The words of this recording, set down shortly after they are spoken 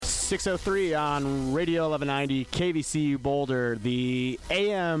6:03 on Radio 1190 KVCU Boulder, the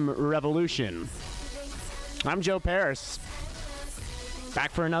AM Revolution. I'm JoeParris,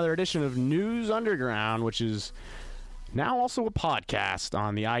 back for another edition of News Underground, which is now also a podcast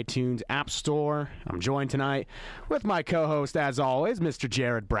on the iTunes App Store. I'm joined tonight with my co-host, as always, Mr.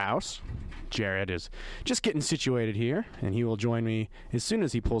 Jared Browsh. Jared is just getting situated here, and he will join me as soon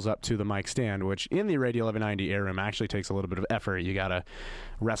as he pulls up to the mic stand, which in the Radio 1190 air room actually takes a little bit of effort. You got to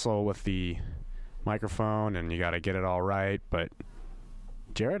wrestle with the microphone, and you got to get it all right, but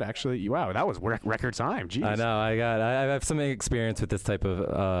Jared, actually, wow, that was record time. Jeez. I know. I have some experience with this type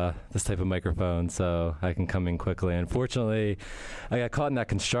of microphone, so I can come in quickly. Unfortunately, I got caught in that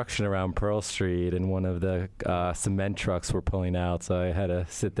construction around Pearl Street, and one of the cement trucks were pulling out, so I had to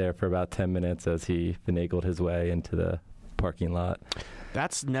sit there for about 10 minutes as he finagled his way into the parking lot.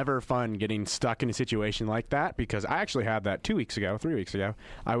 That's never fun, getting stuck in a situation like that, because I actually had that 3 weeks ago.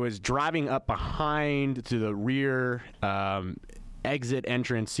 I was driving up behind to the rear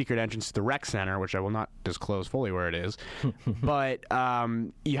secret entrance to the rec center, which I will not disclose fully where it is. But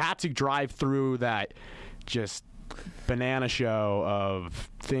you had to drive through that just banana show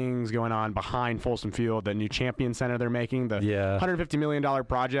of things going on behind Folsom Field, the new Champion Center they're making, the $150 million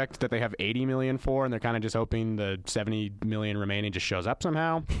project that they have $80 million for, and they're kind of just hoping the $70 million remaining just shows up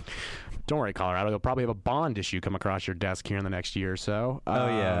somehow. Don't worry, Colorado. You'll probably have a bond issue come across your desk here in the next year or so.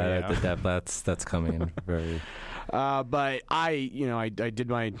 That's coming very. But I did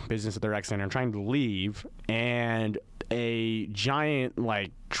my business at the rec center. I'm trying to leave, and a giant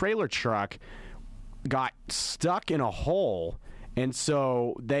trailer truck got stuck in a hole. And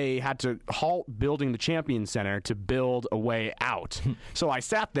so they had to halt building the Champion Center to build a way out. So I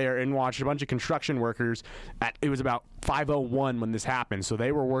sat there and watched a bunch of construction workers. It was about 5:01 when this happened. So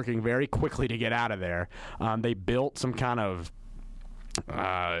they were working very quickly to get out of there. They built some kind of,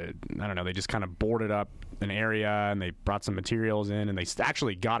 I don't know, they just kind of boarded up an area, and they brought some materials in, and they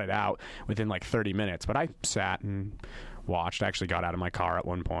actually got it out within 30 minutes. But I sat and watched. I actually got out of my car at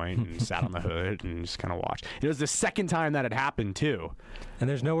one point and sat on the hood and just kind of watched. It was the second time that had happened too. And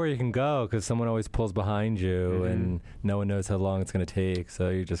there's nowhere you can go because someone always pulls behind you, and no one knows how long it's going to take, so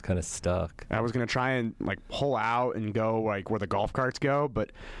you're just kind of stuck. I was going to try and pull out and go where the golf carts go,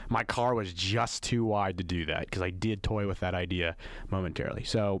 but my car was just too wide to do that, because I did toy with that idea momentarily.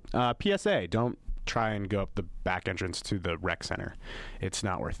 So PSA, don't try and go up the back entrance to the rec center. It's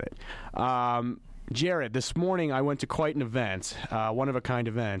not worth it. Jared, this morning I went to quite an event, one-of-a-kind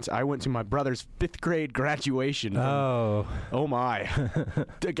event. I went to my brother's 5th grade graduation. Oh my.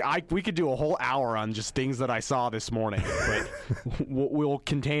 We could do a whole hour on just things that I saw this morning, but we'll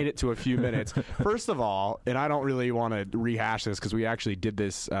contain it to a few minutes. First of all, and I don't really want to rehash this because we actually did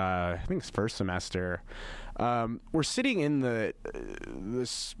this, I think it's first semester. We're sitting in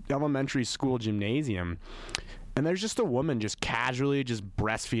this elementary school gymnasium, and there's just a woman just casually just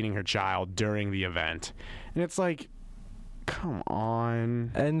breastfeeding her child during the event. And it's like, come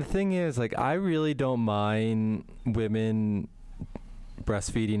on. And the thing is, I really don't mind women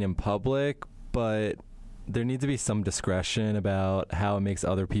breastfeeding in public, but there needs to be some discretion about how it makes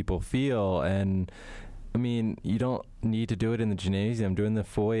other people feel. And I mean, you don't need to do it in the gymnasium. Do it in the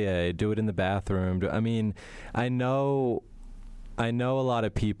foyer. Do it in the bathroom. I know a lot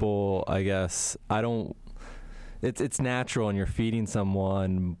of people, I guess, it's natural and you're feeding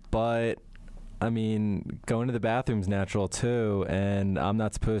someone, but I mean, going to the bathroom's natural too, and I'm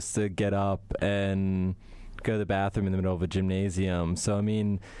not supposed to get up and go to the bathroom in the middle of a gymnasium. So I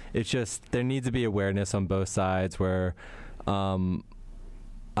mean, it's just, there needs to be awareness on both sides where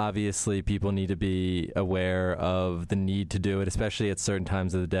obviously people need to be aware of the need to do it, especially at certain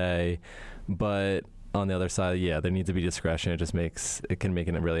times of the day, but on the other side, there needs to be discretion. It can make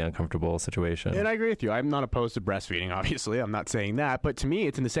it a really uncomfortable situation. And I agree with you. I'm not opposed to breastfeeding, obviously. I'm not saying that. But to me,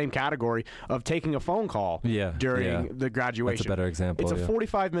 it's in the same category of taking a phone call during the graduation. That's a better example. It's a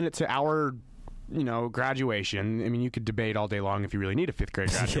 45-minute to hour graduation. I mean, you could debate all day long if you really need a 5th grade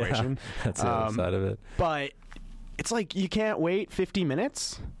graduation. That's the other side of it. But it's you can't wait 50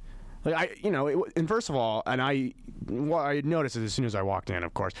 minutes. And first of all, I noticed it as soon as I walked in,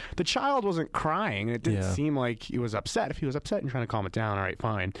 of course. The child wasn't crying. It didn't seem like he was upset. If he was upset and trying to calm it down, all right,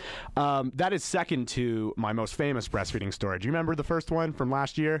 fine. That is second to my most famous breastfeeding story. Do you remember the first one from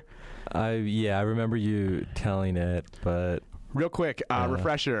last year? I remember you telling it, but... Real quick,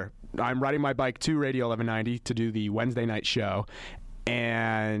 refresher. I'm riding my bike to Radio 1190 to do the Wednesday night show,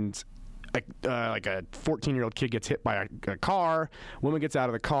 and like a 14-year-old kid gets hit by a car. Woman gets out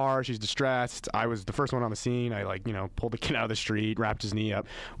of the car. She's distressed. I was the first one on the scene. I pulled the kid out of the street, wrapped his knee up.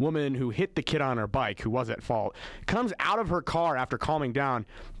 Woman who hit the kid on her bike, who was at fault, comes out of her car after calming down,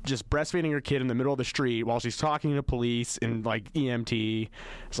 just breastfeeding her kid in the middle of the street while she's talking to police and like EMT.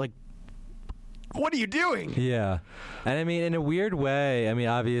 It's like, what are you doing? Yeah. And I mean, in a weird way, I mean,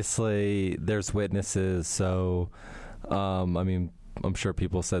 obviously there's witnesses, so I mean, I'm sure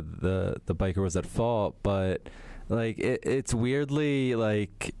people said the biker was at fault, but like it's weirdly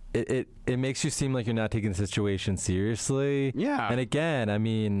like it makes you seem like you're not taking the situation seriously. Yeah. And again, I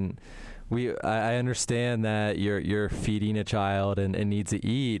mean, I understand that you're feeding a child and needs to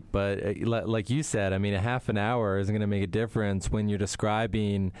eat, but like you said, I mean, a half an hour isn't going to make a difference when you're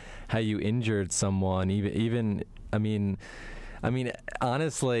describing how you injured someone. Even I mean,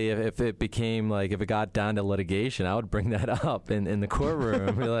 honestly, if it became like, if it got down to litigation, I would bring that up in the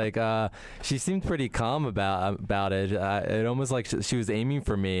courtroom. Be like, she seemed pretty calm about it. It almost like she was aiming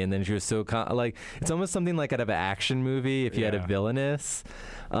for me, and then she was so like, it's almost something like out of an action movie if you had a villainess.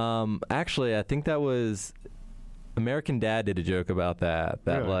 Actually, I think that was American Dad did a joke about that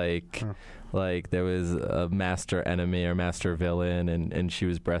really? Like there was a master enemy or master villain, and she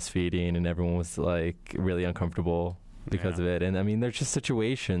was breastfeeding, and everyone was like really uncomfortable because of it. And I mean, there's just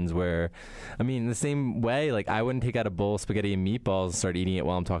situations where, I mean, the same way, like I wouldn't take out a bowl of spaghetti and meatballs and start eating it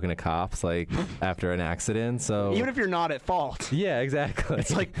while I'm talking to cops, like after an accident. So even if you're not at fault. Yeah, exactly.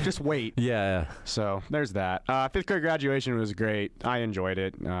 It's like, just wait. Yeah. So there's that. Fifth grade graduation was great. I enjoyed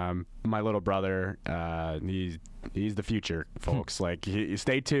it. My little brother, he's the future, folks. Like,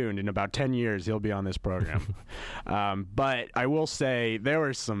 stay tuned. In about 10 years, he'll be on this program. But I will say there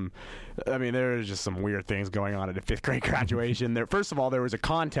was just some weird things going on at a fifth grade graduation. First of all, there was a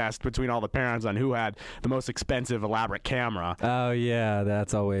contest between all the parents on who had the most expensive, elaborate camera. Oh, yeah,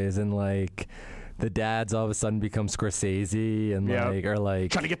 that's always. And, like, the dads all of a sudden become Scorsese and like are like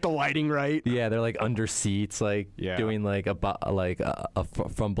trying to get the lighting right. Yeah, they're like under seats, like doing like a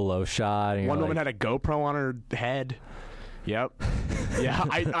from below shot. And one woman had a GoPro on her head. Yep. Yeah.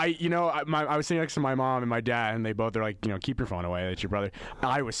 I was sitting next to my mom and my dad, and they both are like, keep your phone away. That's your brother.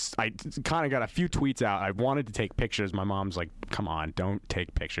 I kind of got a few tweets out. I wanted to take pictures. My mom's like, come on, don't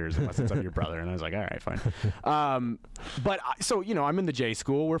take pictures unless it's of your brother. And I was like, all right, fine. So I'm in the J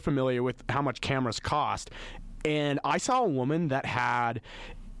school. We're familiar with how much cameras cost. And I saw a woman that had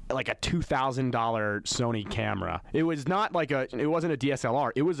like a $2,000 Sony camera. It was not like it wasn't a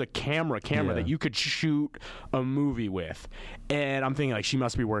DSLR. It was a camera that you could shoot a movie with. And I'm thinking like, she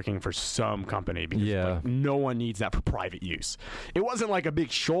must be working for some company because like, no one needs that for private use. It wasn't like a big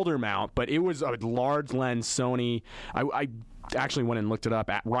shoulder mount, but it was a large lens Sony. I actually went and looked it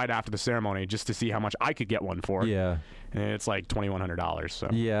up right after the ceremony just to see how much I could get one for. Yeah. And it's like $2,100. So.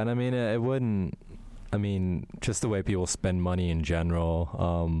 Yeah, and I mean, it wouldn't. I mean, just the way people spend money in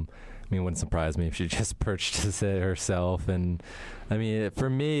general. It wouldn't surprise me if she just purchased it herself. And I mean, for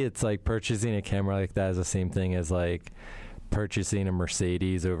me, it's like purchasing a camera like that is the same thing as like purchasing a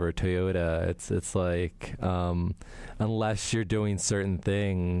Mercedes over a Toyota. It's like unless you're doing certain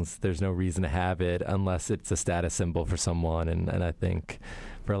things, there's no reason to have it unless it's a status symbol for someone. And I think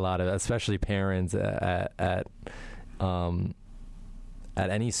for a lot of, especially parents at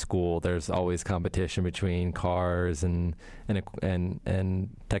any school, there's always competition between cars and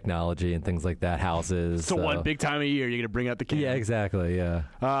technology and things like that, houses. So one big time of year, you're going to bring out the camera. Yeah, exactly, yeah.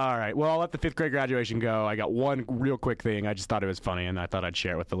 All right. Well, I'll let the fifth grade graduation go. I got one real quick thing. I just thought it was funny, and I thought I'd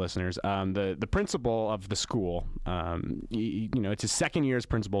share it with the listeners. The principal of the school, it's his second year as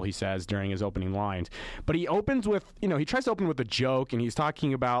principal, he says, during his opening lines. But he opens with, he tries to open with a joke, and he's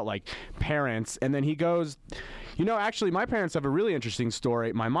talking about, like, parents, and then he goes, actually, my parents have a really interesting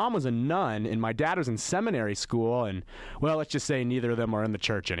story. My mom was a nun, and my dad was in seminary school, and, well, let's just say neither of them are in the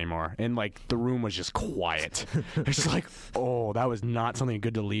church anymore. And, like, the room was just quiet. It's just like, oh, that was not something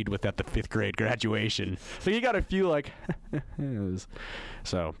good to lead with at the fifth grade graduation. So you got to feel like,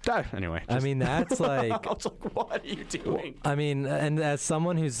 so, anyway. I mean, that's like... I was like, what are you doing? I mean, and as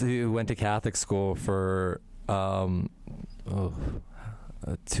someone who went to Catholic school for,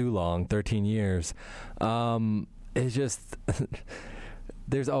 too long, 13 years, it's just...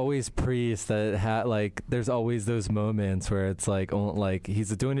 There's always priests that there's always those moments where it's like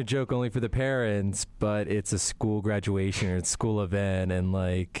he's doing a joke only for the parents, but it's a school graduation or it's a school event,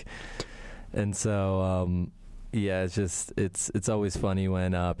 and so Yeah, it's always funny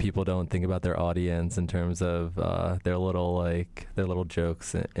when people don't think about their audience in terms of their little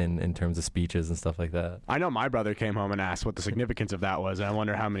jokes in terms of speeches and stuff like that. I know my brother came home and asked what the significance of that was, and I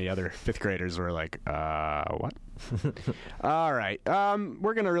wonder how many other fifth graders were like, what? All right.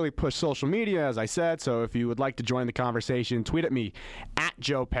 We're going to really push social media, as I said, so if you would like to join the conversation, tweet at me at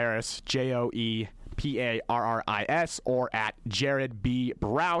JoeParris, JoeParris, or at Jared B.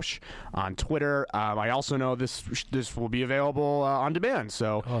 Browsh on Twitter. I also know this will be available on demand,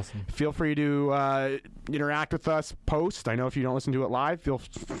 so awesome. Feel free to interact with us post. I know if you don't listen to it live, feel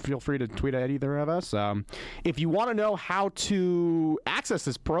free to tweet at either of us. If you want to know how to access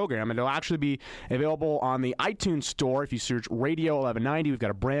this program, it'll actually be available on the iTunes store. If you search Radio 1190, we've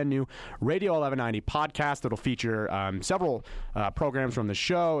got a brand new Radio 1190 podcast that'll feature several programs from the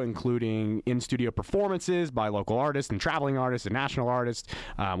show, including in-studio performances by local artists and traveling artists and national artists.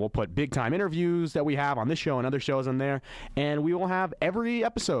 We'll put big-time interviews that we have on this show and other shows on there, and we will have every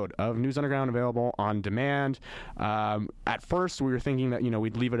episode of News Underground available on demand. At first, we were thinking that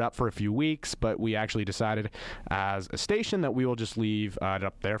we'd leave it up for a few weeks, but we actually decided as a station that we will just leave it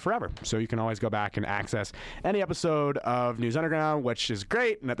up there forever. So you can always go back and access any episode of News Underground, which is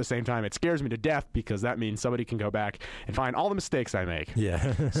great, and at the same time, it scares me to death because that means somebody can go back and find all the mistakes I make.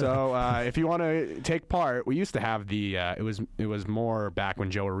 Yeah. So if you want to take part, we used to have the it was more back when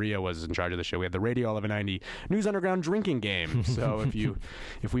Joe Aria was in charge of the show. We had the Radio 1190 News Underground drinking game. So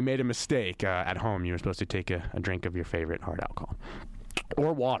if we made a mistake at home, you were supposed to take a drink of your favorite hard alcohol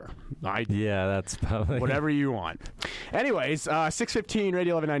or water. Yeah, that's probably whatever you want. Anyways, 6:15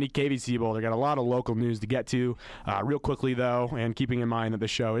 Radio 1190 KVCU Boulder. Got a lot of local news to get to real quickly though, and keeping in mind that the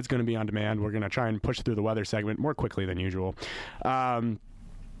show is going to be on demand, we're going to try and push through the weather segment more quickly than usual.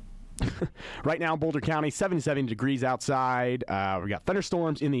 Right now in Boulder County, 77 degrees outside. We got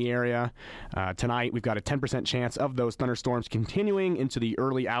thunderstorms in the area. Tonight, we've got a 10% chance of those thunderstorms continuing into the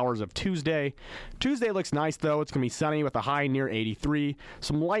early hours of Tuesday. Tuesday looks nice, though. It's going to be sunny with a high near 83.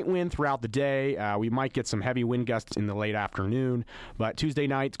 Some light wind throughout the day. We might get some heavy wind gusts in the late afternoon. But Tuesday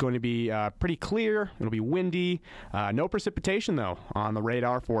night's going to be pretty clear. It'll be windy. No precipitation, though, on the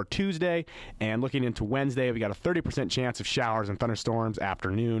radar for Tuesday. And looking into Wednesday, we got a 30% chance of showers and thunderstorms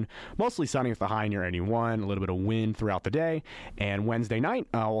afternoon. Mostly sunny with a high near 81, a little bit of wind throughout the day. And Wednesday night,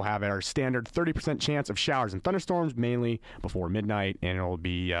 we'll have our standard 30% chance of showers and thunderstorms, mainly before midnight, and it'll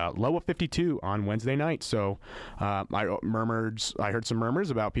be low of 52 on Wednesday night. So I heard some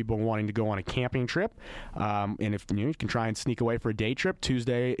murmurs about people wanting to go on a camping trip. And if you can try and sneak away for a day trip,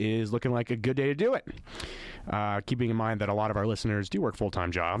 Tuesday is looking like a good day to do it. Keeping in mind that a lot of our listeners do work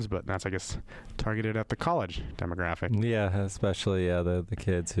full-time jobs, but that's, I guess, targeted at the college demographic. Yeah, especially the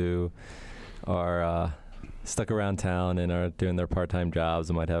kids who are stuck around town and are doing their part-time jobs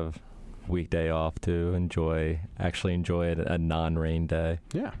and might have weekday off to enjoy it a non-rain day.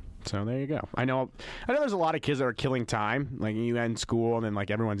 Yeah. So there you go. I know there's a lot of kids that are killing time. Like you end school and then like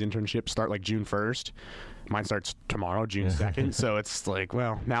everyone's internships start like June 1st. Mine starts tomorrow, June 2nd. So it's like,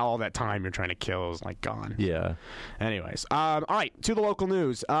 well, now all that time you're trying to kill is like gone. Yeah. Anyways, all right, to the local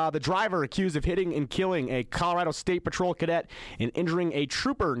news. The driver accused of hitting and killing a Colorado State Patrol cadet and injuring a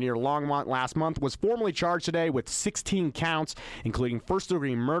trooper near Longmont last month was formally charged today with 16 counts, including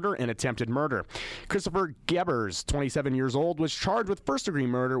first-degree murder and attempted murder. Christopher Gebers, 27 years old, was charged with first-degree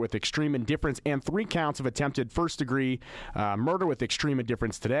murder with extreme indifference and 3 counts of attempted first-degree murder with extreme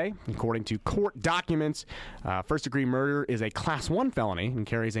indifference today. According to court documents, first-degree murder is a Class 1 felony and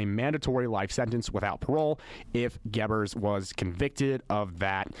carries a mandatory life sentence without parole if Gebers was convicted of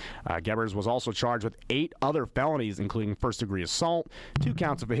that. Gebers was also charged with 8 other felonies, including first-degree assault, 2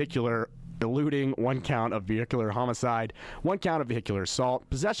 counts of vehicular eluding, 1 count of vehicular homicide, 1 count of vehicular assault,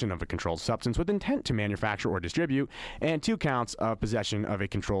 possession of a controlled substance with intent to manufacture or distribute, and 2 counts of possession of a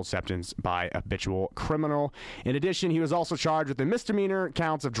controlled substance by a habitual criminal. In addition, he was also charged with the misdemeanor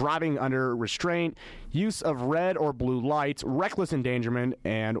counts of driving under restraint, use of red or blue lights, reckless endangerment,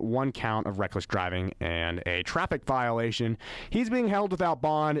 and 1 count of reckless driving and a traffic violation. He's being held without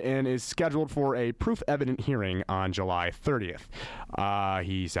bond and is scheduled for a proof evident hearing on July 30th.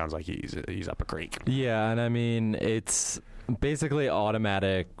 He sounds like he's up a creek. Yeah, and I mean, it's basically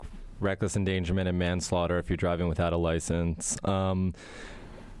automatic reckless endangerment and manslaughter if you're driving without a license.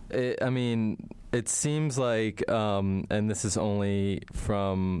 It seems like, and this is only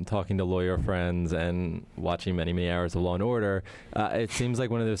from talking to lawyer friends and watching many, many hours of Law & Order, it seems like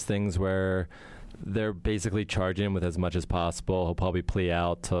one of those things where they're basically charging him with as much as possible. He'll probably plea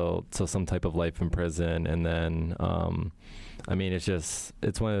out to some type of life in prison, and then,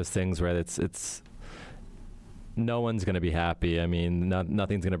 it's one of those things where it's no one's going to be happy. I mean,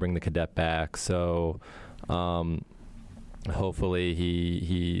 nothing's going to bring the cadet back, so Hopefully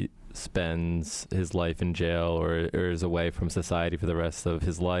he spends his life in jail or is away from society for the rest of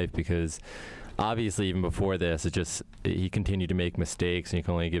his life, because obviously even before this, he continued to make mistakes, and you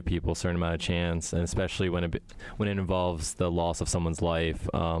can only give people a certain amount of chance, and especially when it involves the loss of someone's life,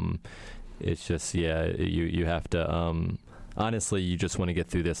 it's just, you have to, honestly, you just want to get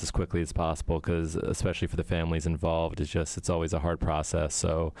through this as quickly as possible, because especially for the families involved, it's always a hard process.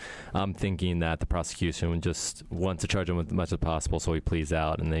 So I'm thinking that the prosecution would just want to charge him with as much as possible so he pleads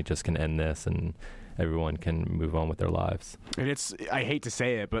out and they just can end this and everyone can move on with their lives. And I hate to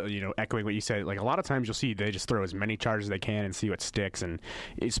say it, but, echoing what you said, like a lot of times you'll see they just throw as many charges as they can and see what sticks. And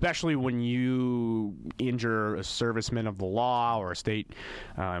especially when you injure a serviceman of the law or a state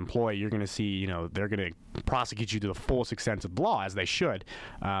employee, you're going to see, they're going to prosecute you to the fullest extent of the law, as they should.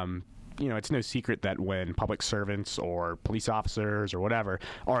 It's no secret that when public servants or police officers or whatever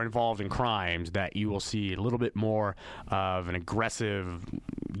are involved in crimes, that you will see a little bit more of an aggressive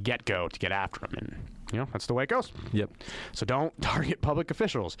get-go to get after them. And, that's the way it goes. Yep. So don't target public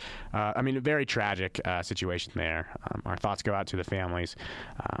officials. A very tragic situation there. Our thoughts go out to the families.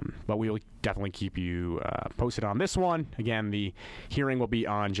 But we will definitely keep you posted on this one. Again, the hearing will be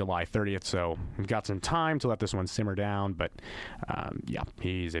on July 30th, so we've got some time to let this one simmer down. But,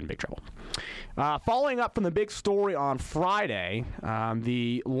 he's in big trouble. Following up from the big story on Friday,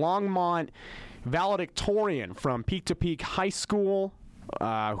 the Longmont valedictorian from Peak to Peak High School,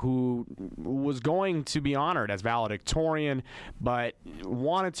 who was going to be honored as valedictorian, but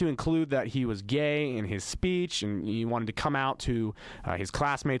wanted to include that he was gay in his speech, and he wanted to come out to his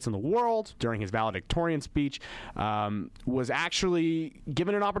classmates in the world during his valedictorian speech, was actually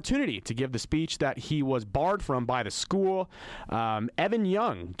given an opportunity to give the speech that he was barred from by the school. Evan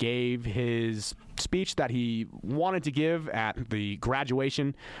Young gave his speech that he wanted to give at the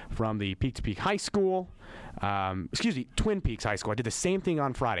graduation from the Peak to Peak High School. Twin Peaks High School. I did the same thing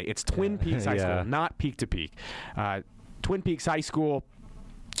on Friday. It's Twin Peaks High School, not Peak to Peak. Twin Peaks High School.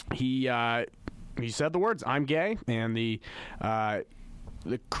 He said the words, "I'm gay," and the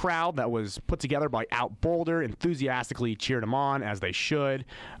crowd that was put together by Out Boulder enthusiastically cheered him on, as they should.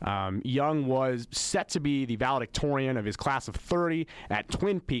 Young was set to be the valedictorian of his class of 30 at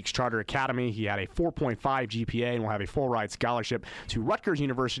Twin Peaks Charter Academy. He had a 4.5 GPA and will have a full-ride scholarship to Rutgers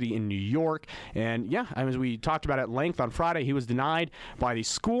University in New York. And, as we talked about at length on Friday, he was denied by the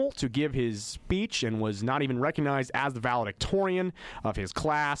school to give his speech and was not even recognized as the valedictorian of his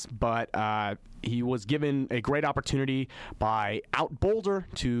class, but he was given a great opportunity by Out Boulder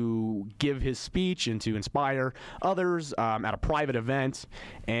to give his speech and to inspire others at a private event.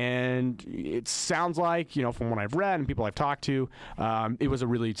 And it sounds like, from what I've read and people I've talked to, it was a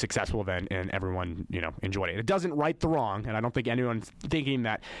really successful event and everyone, enjoyed it. It doesn't right the wrong, and I don't think anyone's thinking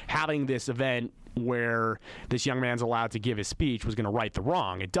that having this event where this young man's allowed to give his speech was going to right the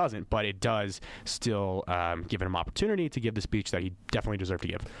wrong. It doesn't, but it does still give him opportunity to give the speech that he definitely deserved to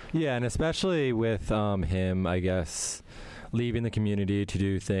give. Yeah, and especially with him, I guess, leaving the community to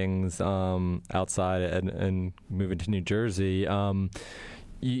do things outside and moving to New Jersey,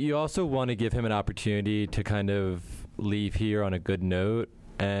 you also want to give him an opportunity to kind of leave here on a good note,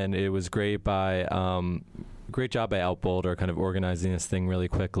 and it was great job by Out Boulder kind of organizing this thing really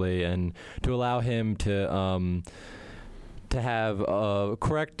quickly and to allow him to have a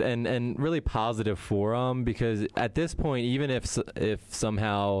correct and really positive forum, because at this point, even if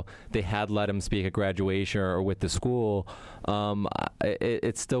somehow they had let him speak at graduation or with the school,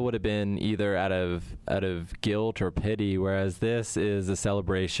 it still would have been either out of guilt or pity, whereas this is a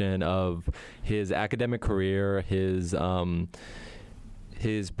celebration of his academic career, his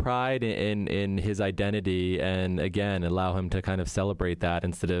pride in his identity, and again, allow him to kind of celebrate that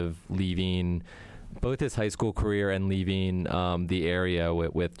instead of leaving both his high school career and leaving the area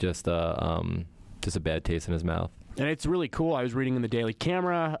with just a bad taste in his mouth. And it's really cool. I was reading in the Daily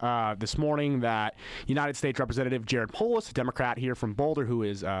Camera this morning that United States Representative Jared Browsh, a Democrat here from Boulder, who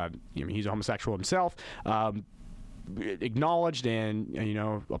is he's a homosexual himself, acknowledged and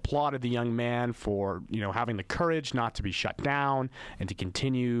applauded the young man for having the courage not to be shut down and to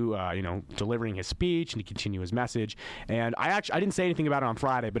continue delivering his speech and to continue his message. And I didn't say anything about it on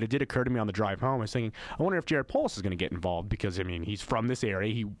Friday, but it did occur to me on the drive home. I was thinking, I wonder if Jared Browsh is going to get involved, because he's from this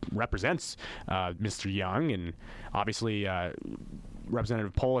area. He represents Mr. Young, and obviously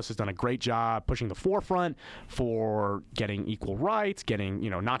Representative Browsh has done a great job pushing the forefront for getting equal rights, getting,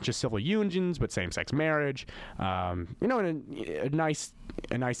 not just civil unions, but same-sex marriage. A nice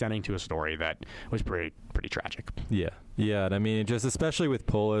ending to a story that was pretty tragic. Yeah. And just especially with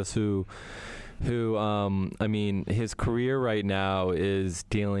Browsh, who, I mean, his career right now is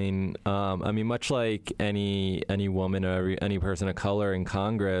dealing, I mean, much like any woman or any person of color in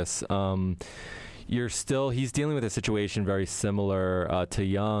Congress, he's dealing with a situation very similar to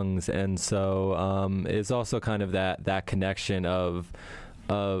Young's, and so it's also kind of that connection of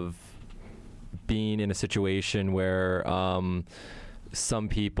being in a situation where some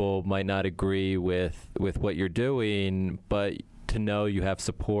people might not agree with what you're doing, but to know you have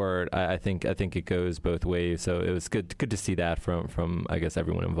support, I think it goes both ways. So it was good to see that from I guess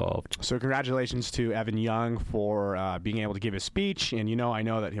everyone involved. So congratulations to Evan Young for being able to give his speech, and I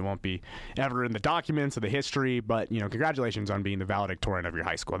know that he won't be ever in the documents of the history, but congratulations on being the valedictorian of your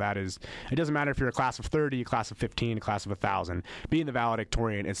high school. It doesn't matter if you're a class of 30, a class of 15, a class of 1,000. Being the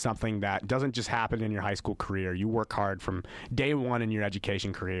valedictorian is something that doesn't just happen in your high school career. You work hard from day one in your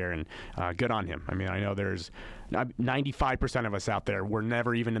education career, and good on him. I mean, I know there's 95% of us out there were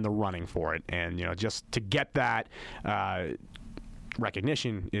never even in the running for it, and just to get that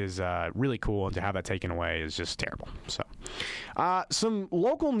recognition is really cool, and to have that taken away is just terrible. So some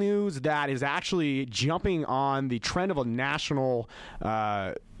local news that is actually jumping on the trend of a national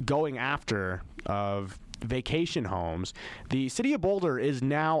going after of vacation homes. The city of Boulder is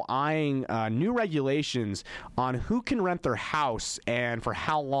now eyeing new regulations on who can rent their house and for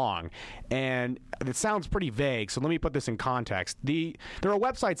how long. And it sounds pretty vague, so let me put this in context. There are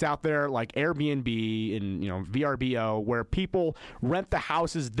websites out there like Airbnb and VRBO where people rent the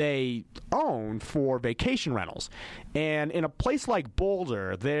houses they own for vacation rentals. And in a place like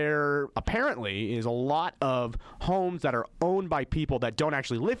Boulder, there apparently is a lot of homes that are owned by people that don't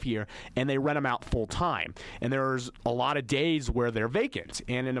actually live here, and they rent them out full time. And there's a lot of days where they're vacant.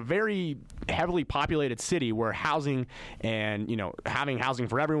 And in a very heavily populated city where housing and having housing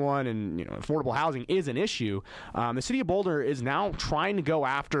for everyone and affordable housing is an issue, the city of Boulder is now trying to go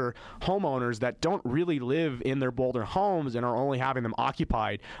after homeowners that don't really live in their Boulder homes and are only having them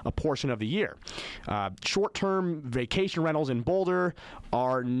occupied a portion of the year. Short-term vacation rentals in Boulder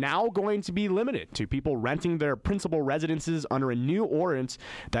are now going to be limited to people renting their principal residences under a new ordinance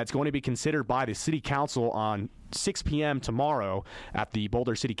that's going to be considered by the city council on 6 p.m. tomorrow at the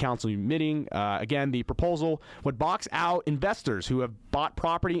Boulder City Council meeting. Again, the proposal would box out investors who have bought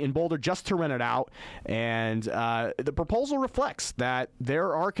property in Boulder just to rent it out. And the proposal reflects that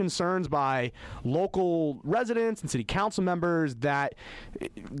there are concerns by local residents and city council members that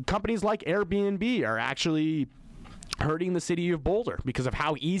companies like Airbnb are actually hurting the city of Boulder because of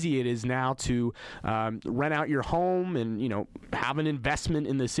how easy it is now to rent out your home and have an investment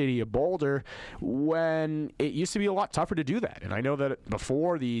in the city of Boulder, when it used to be a lot tougher to do that. And I know that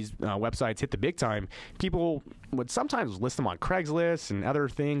before these websites hit the big time, people would sometimes list them on Craigslist and other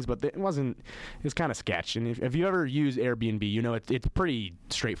things, but it was kind of sketch. And if you ever use Airbnb, it's pretty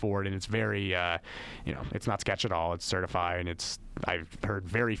straightforward, and it's very it's not sketch at all. It's certified, and I've heard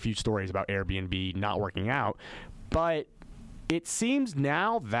very few stories about Airbnb not working out. But it seems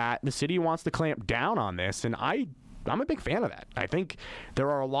now that the city wants to clamp down on this, and I'm a big fan of that. I think there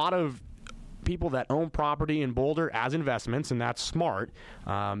are a lot of people that own property in Boulder as investments, and that's smart,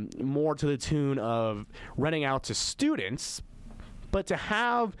 more to the tune of renting out to students, but to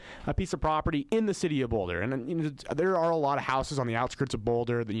have a piece of property in the city of Boulder. And there are a lot of houses on the outskirts of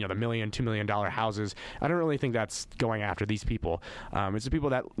Boulder, the $1 million, $2 million houses. I don't really think that's going after these people. It's the people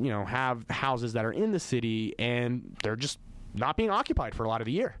that have houses that are in the city, and they're just not being occupied for a lot of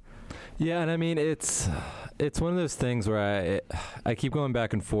the year. Yeah, and I mean it's one of those things where I keep going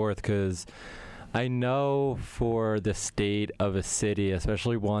back and forth, because I know for the state of a city,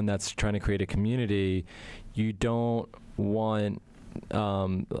 especially one that's trying to create a community, you don't want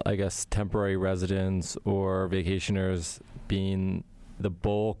I guess temporary residents or vacationers being the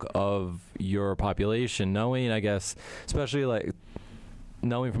bulk of your population, knowing, I guess, especially like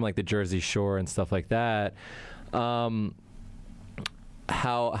knowing from like the Jersey Shore and stuff like that, how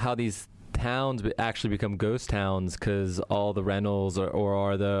these towns actually become ghost towns because all the rentals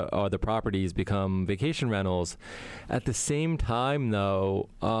or the properties become vacation rentals. At the same time, though,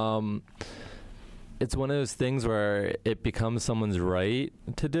 it's one of those things where it becomes someone's right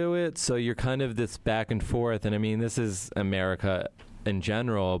to do it. So you're kind of this back and forth. And I mean, this is America in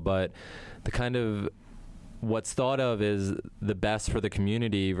general, but the kind of what's thought of is the best for the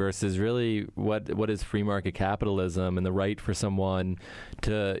community versus really what is free market capitalism and the right for someone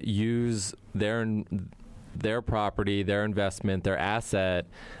to use their their property, their investment, their asset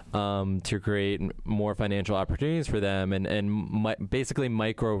to create more financial opportunities for them, and basically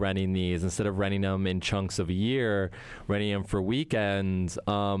micro renting these instead of renting them in chunks of a year, renting them for weekends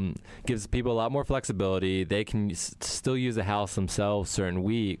gives people a lot more flexibility. They can still use a house themselves certain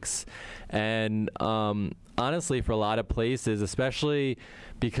weeks, and honestly, for a lot of places, especially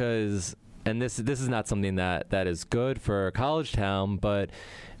because, and this is not something that is good for a college town, but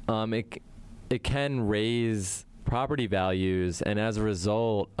it can raise property values, and as a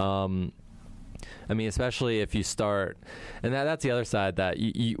result, I mean, especially if you start, and that's the other side, that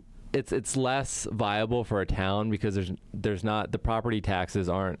it's less viable for a town because there's not, the property taxes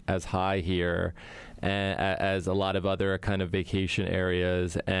aren't as high here as a lot of other kind of vacation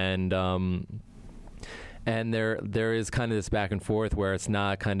areas, and there is kind of this back and forth where it's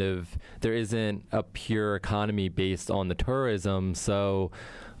not kind of, there isn't a pure economy based on the tourism, so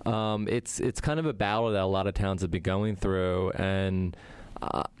it's kind of a battle that a lot of towns have been going through, and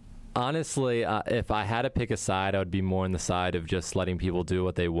honestly, if I had to pick a side, I would be more on the side of just letting people do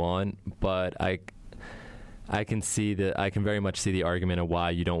what they want, but I can very much see the argument of why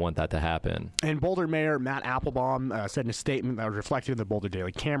you don't want that to happen. And Boulder Mayor Matt Applebaum said in a statement that was reflected in the Boulder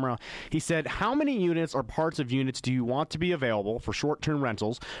Daily Camera, he said, "How many units or parts of units do you want to be available for short-term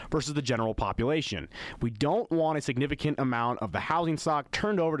rentals versus the general population? We don't want a significant amount of the housing stock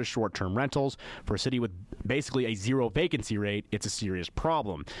turned over to short-term rentals. For a city with basically a zero vacancy rate, it's a serious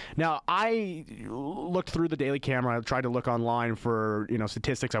problem." Now, I looked through the Daily Camera. I tried to look online for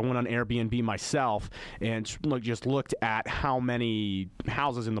statistics. I went on Airbnb myself and just looked at how many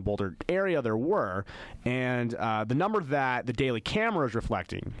houses in the Boulder area there were, and the number that the Daily Camera is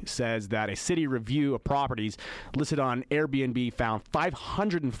reflecting says that a city review of properties listed on Airbnb found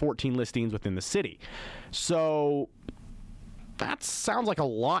 514 listings within the city. So that sounds like a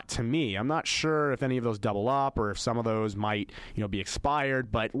lot to me. I'm not sure if any of those double up or if some of those might, be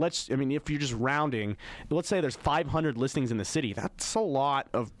expired. But if you're just rounding, let's say there's 500 listings in the city. That's a lot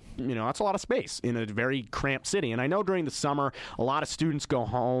of space in a very cramped city. And I know during the summer, a lot of students go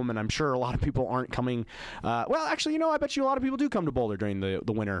home, and I'm sure a lot of people aren't coming. I bet you a lot of people do come to Boulder during the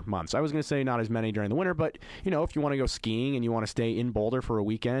winter months. I was going to say not as many during the winter, but, if you want to go skiing and you want to stay in Boulder for a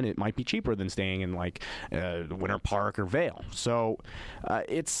weekend, it might be cheaper than staying in Winter Park or Vail. So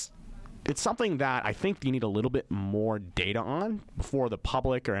it's something that I think you need a little bit more data on before the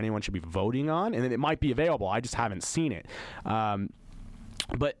public or anyone should be voting on, and it might be available. I just haven't seen it.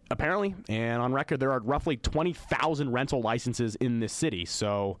 But apparently, and on record, there are roughly 20,000 rental licenses in this city.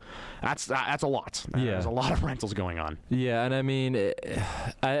 So that's a lot. Yeah. There's a lot of rentals going on. Yeah, and I mean,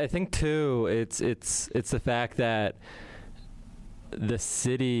 I think too, it's the fact that the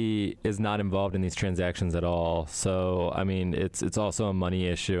city is not involved in these transactions at all. So I mean, it's also a money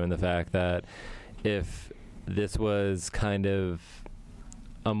issue, and the fact that if this was kind of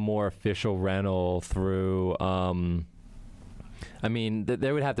a more official rental through.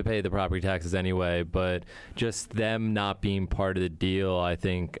 They would have to pay the property taxes anyway, but just them not being part of the deal, I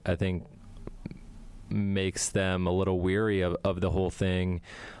think makes them a little weary of the whole thing,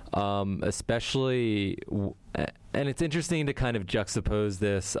 especially, and it's interesting to kind of juxtapose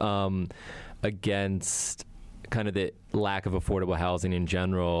this against kind of the lack of affordable housing in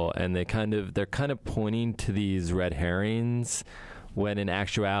general, and they're kind of pointing to these red herrings, when in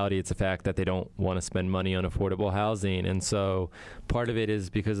actuality it's the fact that they don't want to spend money on affordable housing. And so part of it is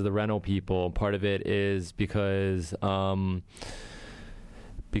because of the rental people, part of it is because the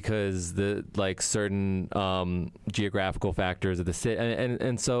certain geographical factors of the city,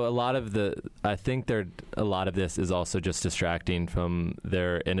 and so a lot of this is also just distracting from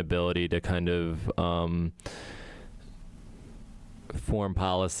their inability to kind of form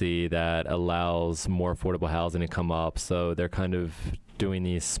policy that allows more affordable housing to come up. So they're kind of doing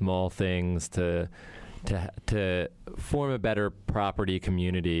these small things to form a better property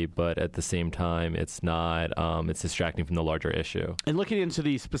community, but at the same time, it's not. It's distracting from the larger issue. And looking into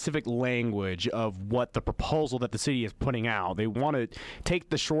the specific language of what the proposal that the city is putting out, they want to take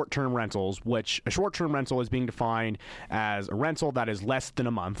the short-term rentals, which a short-term rental is being defined as a rental that is less than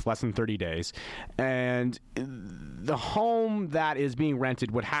a month, less than 30 days, and the home that is being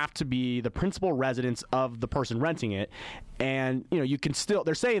rented would have to be the principal residence of the person renting it. And, you can still,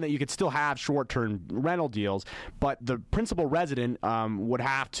 they're saying that you could still have short-term rental deals, but the principal resident would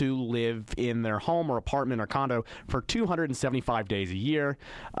have to live in their home or apartment or condo for 275 days a year.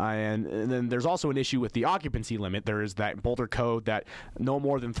 And then there's also an issue with the occupancy limit. There is that Boulder code that no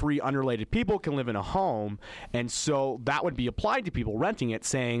more than 3 unrelated people can live in a home. And so that would be applied to people renting it,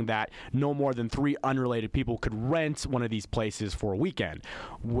 saying that no more than 3 unrelated people could rent one of these places for a weekend,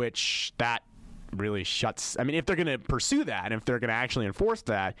 which that really shuts. I mean, if they're going to pursue that, and if they're going to actually enforce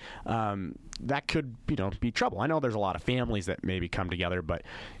that, that could, be trouble. I know there's a lot of families that maybe come together, but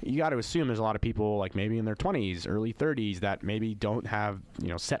you got to assume there's a lot of people, like maybe in their 20s, early 30s, that maybe don't have,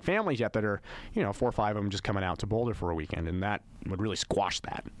 set families yet, that are, 4 or 5 of them just coming out to Boulder for a weekend, and that would really squash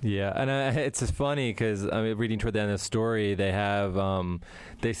that. Yeah, and it's just funny because reading toward the end of the story, they have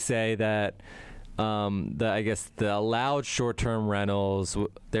they say that I guess the allowed short-term rentals,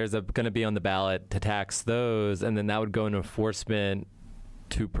 there's going to be on the ballot to tax those, and then that would go into enforcement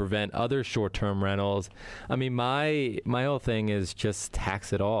to prevent other short-term rentals. I mean, my whole thing is just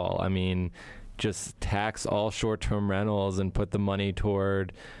tax it all. I mean, just tax all short-term rentals and put the money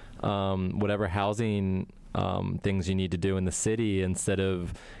toward whatever housing things you need to do in the city, instead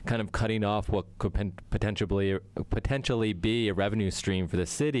of kind of cutting off what could potentially be a revenue stream for the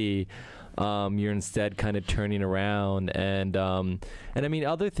city. You're instead kind of turning around and I mean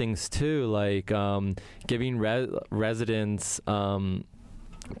other things too, like giving residents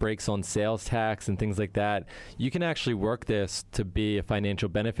breaks on sales tax and things like that. You can actually work this to be a financial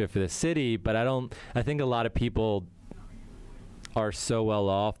benefit for the city, but I think a lot of people are so well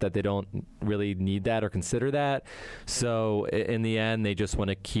off that they don't really need that or consider that. So in the end, they just want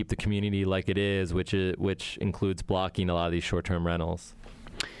to keep the community like it is, which includes blocking a lot of these short-term rentals.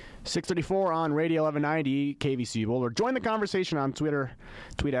 6:34 on Radio 1190 KVCU Boulder. Join the conversation on Twitter.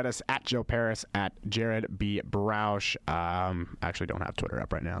 Tweet at us at JoeParris, at Jared B. Browsh. Actually don't have Twitter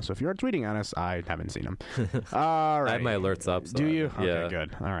up right now, so if you're tweeting at us, I haven't seen them. All right. I have my alerts up. So do you? Yeah. Okay,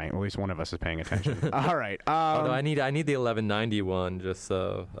 good. All right. Well, at least one of us is paying attention. All right. Although I need the 1190 one just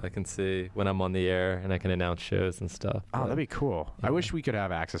so I can see when I'm on the air and I can announce shows and stuff. Oh, that'd be cool. Yeah. I wish we could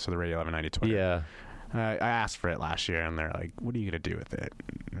have access to the Radio 1190 Twitter. Yeah. I asked for it last year, and they're like, what are you going to do with it?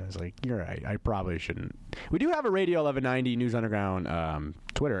 And I was like, you're right. I probably shouldn't. We do have a Radio 1190 News Underground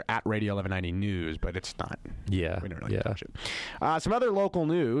Twitter, at Radio 1190 News, but it's not. Yeah. We don't really touch it. Some other local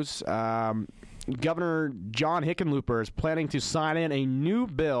news. Governor John Hickenlooper is planning to sign in a new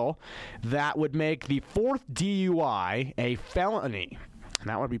bill that would make the 4th DUI a felony. And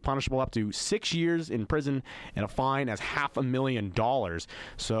that would be punishable up to 6 years in prison and a fine as $500,000.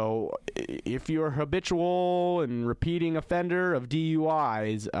 So if you're a habitual and repeating offender of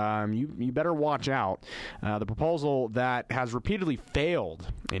DUIs, you better watch out. The proposal that has repeatedly failed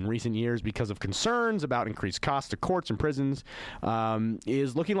in recent years because of concerns about increased costs to courts and prisons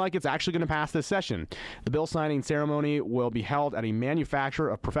is looking like it's actually going to pass this session. The bill signing ceremony will be held at a manufacturer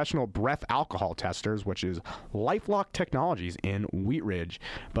of professional breath alcohol testers, which is LifeLock Technologies in Wheat Ridge.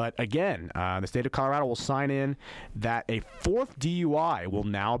 But again, the state of Colorado will sign in that a 4th DUI will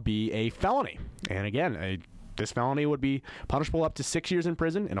now be a felony. And again, this felony would be punishable up to 6 years in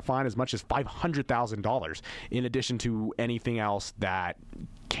prison and a fine as much as $500,000, in addition to anything else that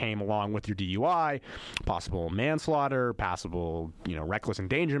came along with your DUI, possible manslaughter, possible, reckless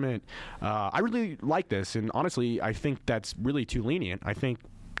endangerment. I really like this, and honestly, I think that's really too lenient. I think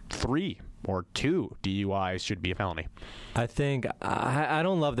 3 or 2 DUIs should be a felony. I think I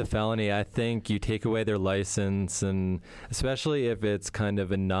don't love the felony. I think you take away their license, and especially if it's kind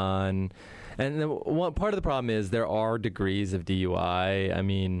of a non. And one part of the problem is there are degrees of DUI. I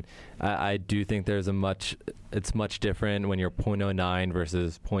mean, I do think it's much different when you're 0.09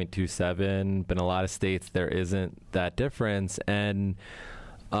 versus 0.27, but in a lot of states there isn't that difference. And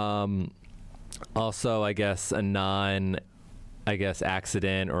also, I guess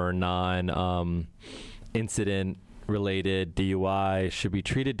accident or non-incident related DUI should be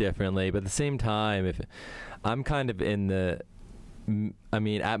treated differently. But at the same time, if I'm kind of at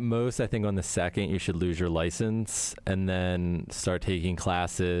most, I think on the second you should lose your license and then start taking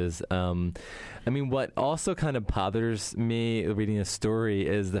classes. What also kind of bothers me reading this story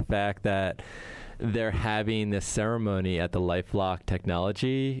is the fact that they're having this ceremony at the LifeLock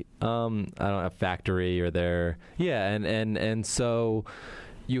Technology, factory or and so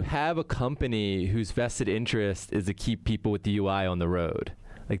you have a company whose vested interest is to keep people with DUI on the road.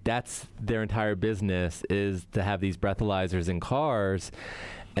 Like, that's their entire business, is to have these breathalyzers in cars.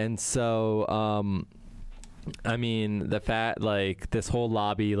 And so, the fact, this whole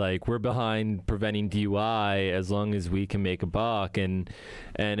lobby, we're behind preventing DUI as long as we can make a buck, and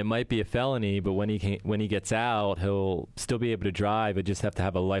it might be a felony, but when he gets out, he'll still be able to drive. He'll just have to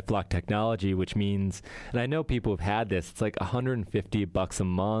have a LifeLock technology, which means, and I know people have had this, it's like $150 a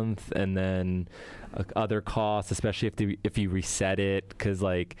month, and then other costs, especially if you reset it, because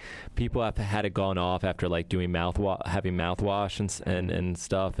people have had it gone off after doing having mouthwash and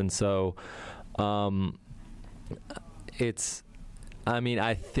stuff, and so it's I mean,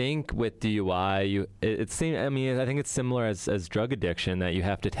 I think with DUI, I think it's similar as drug addiction, that you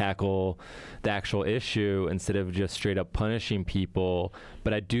have to tackle the actual issue instead of just straight up punishing people.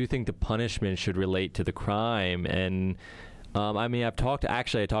 But I do think the punishment should relate to the crime. And I mean, I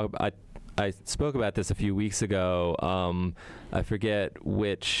spoke about this a few weeks ago. I forget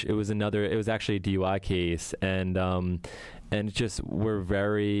which. It was actually a DUI case, and just we're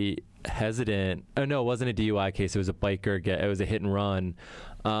very hesitant. Oh no, it wasn't a DUI case. It was a biker. It was a hit and run.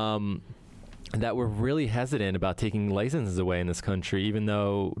 That we're really hesitant about taking licenses away in this country, even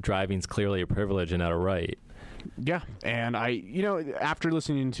though driving's clearly a privilege and not a right. Yeah, and after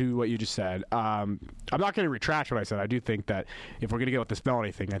listening to what you just said, I'm not going to retract what I said. I do think that if we're going to go with this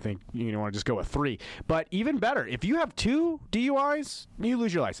felony thing, I think you want to just go with 3. But even better, if you have 2 DUIs, you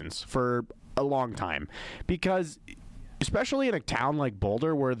lose your license for a long time, because especially in a town like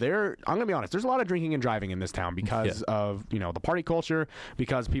Boulder, where I'm going to be honest, there's a lot of drinking and driving in this town because of, the party culture,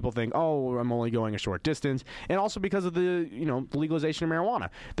 because people think, oh, I'm only going a short distance, and also because of the legalization of marijuana.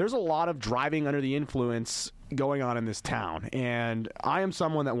 There's a lot of driving under the influence going on in this town, and I am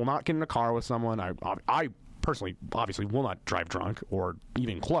someone that will not get in a car with someone. I personally, obviously, will not drive drunk or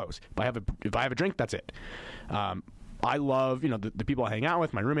even close. If I have a drink, that's it. I love, the people I hang out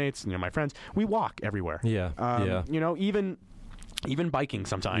with, my roommates, my friends. We walk everywhere. Yeah. Even biking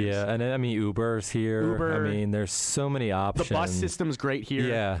sometimes. Yeah, and I mean, Uber's here. I mean, there's so many options. The bus system's great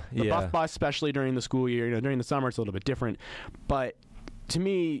here. The bus, especially during the school year. During the summer, it's a little bit different. But to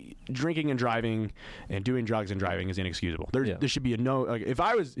me, drinking and driving and doing drugs and driving is inexcusable. There should be a no. Like, if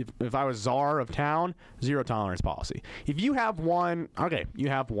I was czar of town, 0 tolerance policy. If you have one, okay, you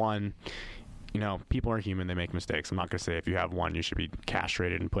have one. People are human. They make mistakes. I'm not going to say if you have 1, you should be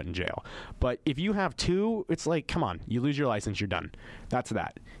castrated and put in jail. But if you have 2, it's like, come on, you lose your license, you're done. That's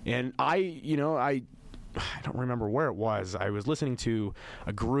that. And I don't remember where it was. I was listening to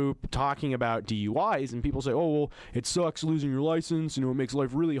a group talking about DUIs, and people say, oh, well, it sucks losing your license. It makes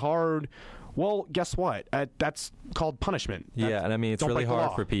life really hard. Well, guess what? That's called punishment. And I mean, it's really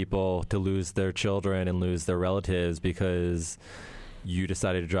hard for people to lose their children and lose their relatives because you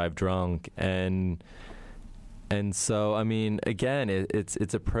decided to drive drunk, and so I mean, again,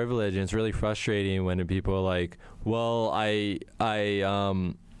 it's a privilege, and it's really frustrating when people are like, well, I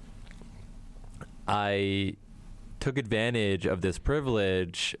took advantage of this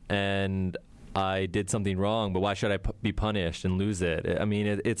privilege and I did something wrong, but why should I be punished and lose it? I mean,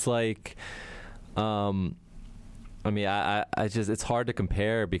 it's like, it's hard to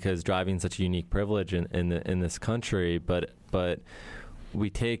compare because driving is such a unique privilege in this country, but we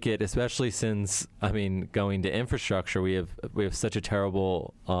take it, especially since, I mean, going to infrastructure, we have such a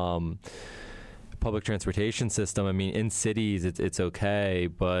terrible public transportation system. I mean, in cities it's okay,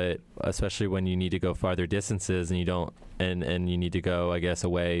 but especially when you need to go farther distances and you don't, and you need to go, I guess,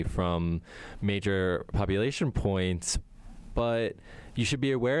 away from major population points. But you should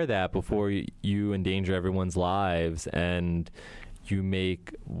be aware of that before you endanger everyone's lives and you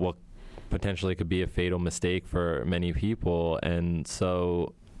make what potentially could be a fatal mistake for many people. And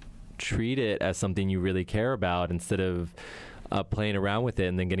so treat it as something you really care about instead of playing around with it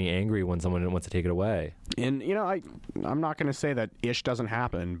and then getting angry when someone wants to take it away. And I'm not going to say that ish doesn't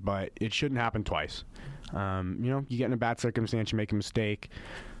happen, but it shouldn't happen twice. You get in a bad circumstance, you make a mistake,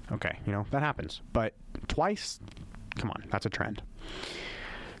 okay, that happens. But twice, come on, that's a trend.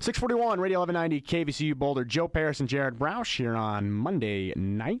 641 Radio 1190 KVCU Boulder. Joe Parris and Jared Browsh here on Monday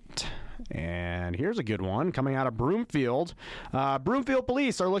night. And here's a good one coming out of Broomfield. Broomfield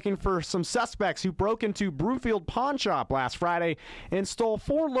police are looking for some suspects who broke into Broomfield Pawn Shop last Friday and stole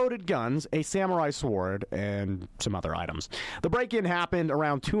 4 loaded guns, a samurai sword, and some other items. The break-in happened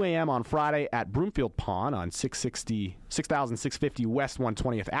around 2 a.m. on Friday at Broomfield Pawn on 6650 West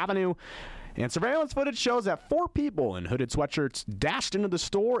 120th Avenue. And surveillance footage shows that 4 people in hooded sweatshirts dashed into the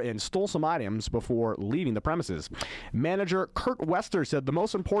store and stole some items before leaving the premises. Manager Kurt Wester said the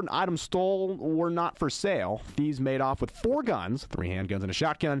most important items stole were not for sale. Thieves made off with 4 guns, 3 handguns and a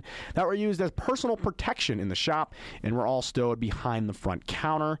shotgun, that were used as personal protection in the shop and were all stowed behind the front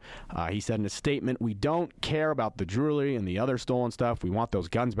counter. He said in a statement, "We don't care about the jewelry and the other stolen stuff. We want those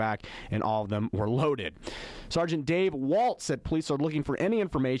guns back," and all of them were loaded. Sergeant Dave Walt said police are looking for any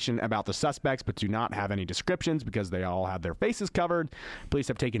information about the suspect suspects but do not have any descriptions because they all have their faces covered. Police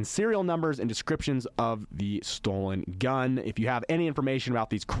have taken serial numbers and descriptions of the stolen gun. If you have any information about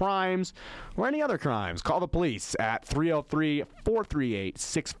these crimes or any other crimes, call the police at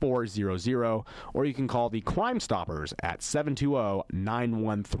 303-438-6400, or you can call the Crime Stoppers at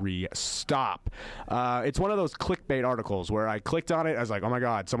 720-913-STOP. It's one of those clickbait articles where I clicked on it. I was like, oh my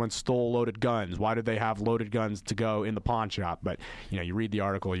God, someone stole loaded guns. Why did they have loaded guns to go in the pawn shop? But, you read the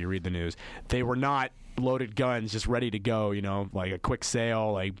article, you read the news. They were not loaded guns just ready to go, like a quick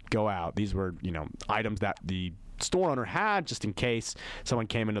sale, like go out. These were, items that the store owner had just in case someone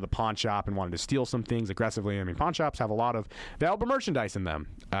came into the pawn shop and wanted to steal some things aggressively. I mean, pawn shops have a lot of valuable merchandise in them.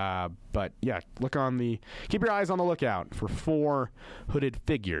 But yeah, keep your eyes on the lookout for 4 hooded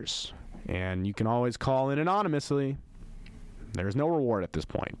figures. And you can always call in anonymously. There's no reward at this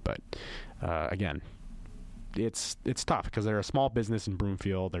point, but again, it's tough because they're a small business in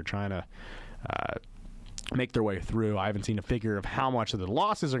Broomfield. They're trying to make their way through. I haven't seen a figure of how much of the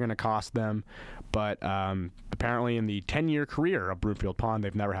losses are going to cost them, but apparently in the 10-year career of Broomfield Pawn,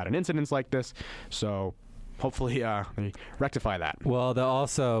 they've never had an incident like this. So hopefully they rectify that. Well, they'll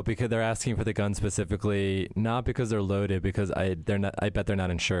also, because they're asking for the gun specifically, not because they're loaded, because I bet they're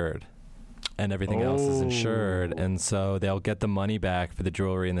not insured. And everything else is insured, and so they'll get the money back for the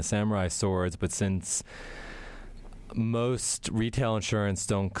jewelry and the samurai swords. But since most retail insurance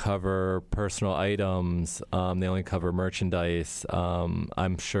don't cover personal items, they only cover merchandise.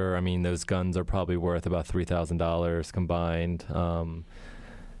 I'm sure. I mean, those guns are probably worth about $3,000 combined.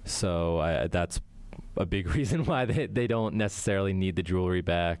 So that's a big reason why they don't necessarily need the jewelry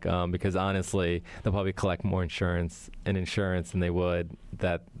back. Because honestly, they'll probably collect more insurance than they would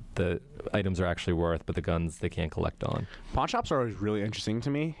that the items are actually worth, but the guns they can't collect on. Pawn shops are always really interesting to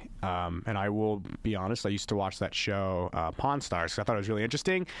me, and I will be honest, I used to watch that show, Pawn Stars, because I thought it was really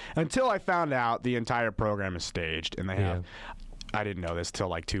interesting, until I found out the entire program is staged, and they have... I didn't know this till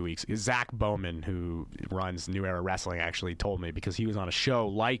like 2 weeks. Zach Bowman, who runs New Era Wrestling, actually told me, because he was on a show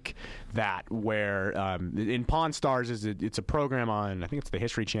like that where in Pawn Stars it's a program on, I think it's the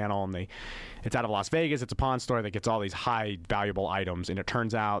History Channel, and it's out of Las Vegas. It's a pawn store that gets all these high valuable items, and it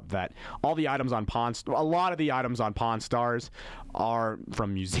turns out that all the items on a lot of the items on Pawn Stars are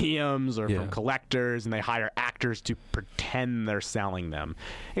from museums or from collectors, and they hire actors to pretend they're selling them.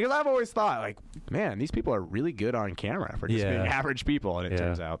 Because I've always thought, like, man, these people are really good on camera for just being average people, and it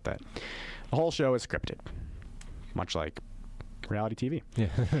turns out that the whole show is scripted, much like reality TV. Yeah.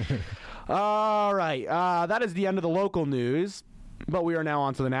 All right, that is the end of the local news, but we are now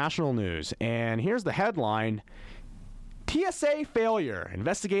on to the national news, and here's the headline: TSA failure.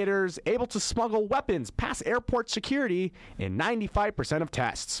 Investigators able to smuggle weapons past airport security in 95% of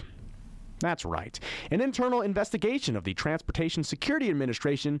tests. That's right. An internal investigation of the Transportation Security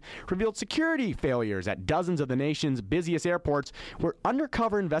Administration revealed security failures at dozens of the nation's busiest airports, where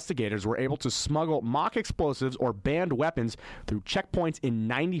undercover investigators were able to smuggle mock explosives or banned weapons through checkpoints in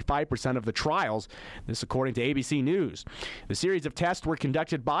 95% of the trials. This according to ABC News. The series of tests were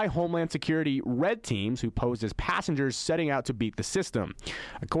conducted by Homeland Security red teams who posed as passengers setting out to beat the system.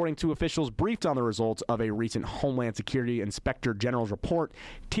 According to officials briefed on the results of a recent Homeland Security Inspector General's report,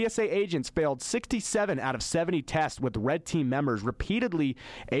 TSA agents failed 67 out of 70 tests, with red team members repeatedly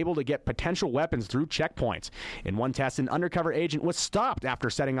able to get potential weapons through checkpoints. In one test, an undercover agent was stopped after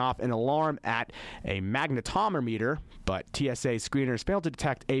setting off an alarm at a magnetometer, but TSA screeners failed to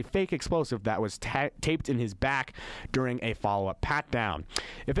detect a fake explosive that was taped in his back during a follow-up pat-down.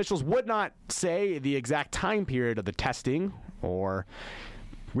 Officials would not say the exact time period of the testing or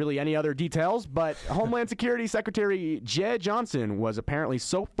really any other details, but Homeland Security Secretary Jed Johnson was apparently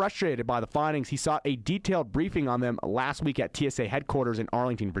so frustrated by the findings he sought a detailed briefing on them last week at TSA headquarters in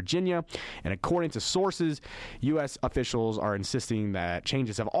Arlington, Virginia. And according to sources, U.S. officials are insisting that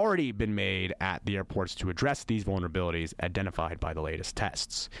changes have already been made at the airports to address these vulnerabilities identified by the latest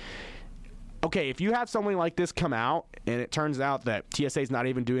tests. Okay, if you have something like this come out and it turns out that TSA is not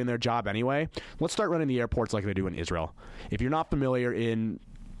even doing their job anyway, let's start running the airports like they do in Israel. If you're not familiar, in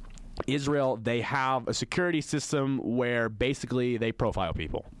Israel, they have a security system where basically they profile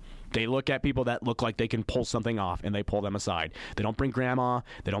people. They look at people that look like they can pull something off, and they pull them aside. They don't bring grandma.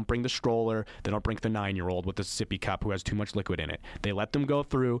 They don't bring the stroller. They don't bring the 9-year-old with the sippy cup who has too much liquid in it. They let them go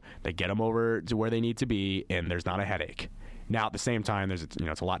through. They get them over to where they need to be, and there's not a headache. Now, at the same time,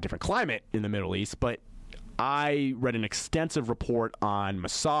 it's a lot different climate in the Middle East, but I read an extensive report on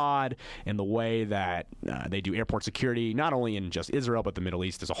Mossad and the way that they do airport security, not only in just Israel, but the Middle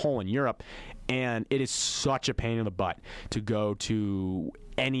East as a whole in Europe. And it is such a pain in the butt to go to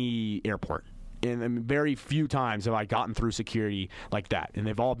any airport. And very few times have I gotten through security like that, and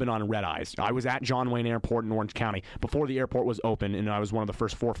they've all been on red eyes. I was at John Wayne Airport in Orange County before the airport was open, and I was one of the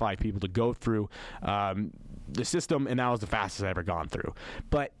first 4 or 5 people to go through the system, and that was the fastest I've ever gone through.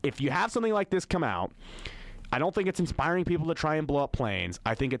 But if you have something like this come out, I don't think it's inspiring people to try and blow up planes.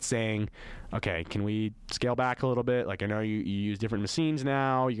 I think it's saying, okay, can we scale back a little bit? Like, I know you use different machines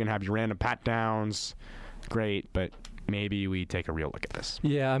now. You can have your random pat-downs. Great, but maybe we take a real look at this.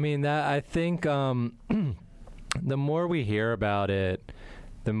 Yeah, I mean, I think the more we hear about it,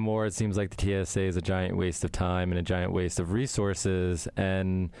 the more it seems like the TSA is a giant waste of time and a giant waste of resources.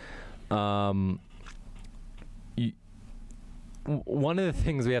 And one of the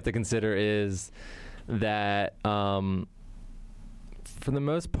things we have to consider is that for the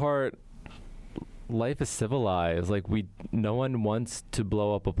most part, life is civilized. Like, no one wants to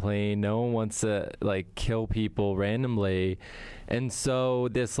blow up a plane. No one wants to kill people randomly. And so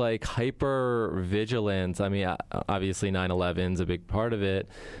this hyper vigilance, I mean, obviously 9/11 is a big part of it,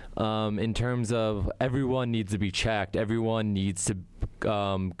 in terms of everyone needs to be checked. Everyone needs to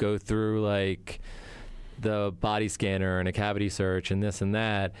go through the body scanner and a cavity search and this and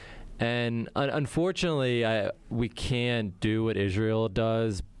that. And unfortunately, we can't do what Israel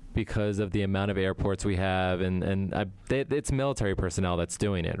does because of the amount of airports we have, and it's military personnel that's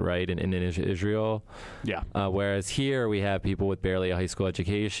doing it, right, in Israel. Yeah. Whereas here we have people with barely a high school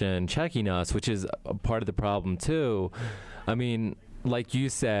education checking us, which is a part of the problem too. I mean, like you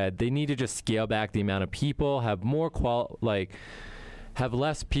said, they need to just scale back the amount of people, have more have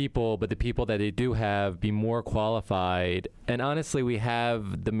less people, but the people that they do have be more qualified. And honestly, we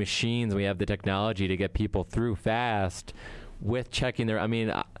have the machines, we have the technology to get people through fast with checking their, I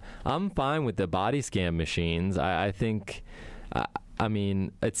mean, I'm fine with the body scan machines. I think, I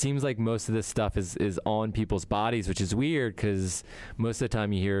mean, it seems like most of this stuff is on people's bodies, which is weird because most of the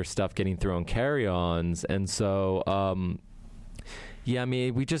time you hear stuff getting thrown carry-ons. And so, yeah, I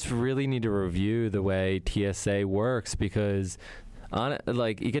mean, we just really need to review the way TSA works because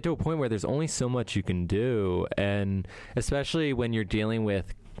you get to a point where there's only so much you can do, and especially when you're dealing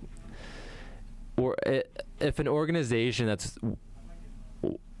with, if an organization that's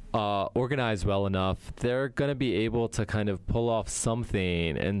organized well enough, they're going to be able to kind of pull off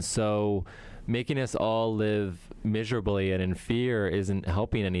something. And so making us all live miserably and in fear isn't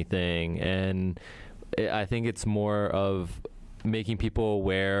helping anything. And I think it's more of making people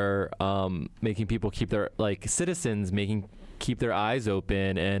aware, making people keep their, citizens, keep their eyes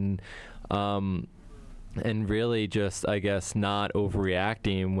open and really just, I guess, not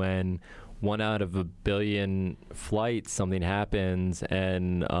overreacting when 1 out of a billion flights something happens,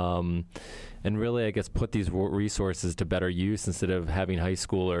 and really, I guess, put these resources to better use instead of having high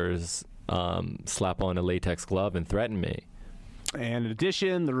schoolers slap on a latex glove and threaten me. And in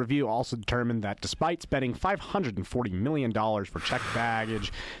addition, the review also determined that despite spending $540 million for checked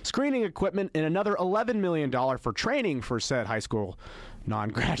baggage, screening equipment, and another $11 million for training for said high school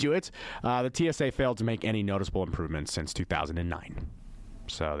non-graduates, the TSA failed to make any noticeable improvements since 2009.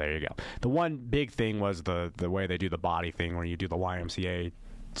 So there you go. The one big thing was the way they do the body thing, where you do the YMCA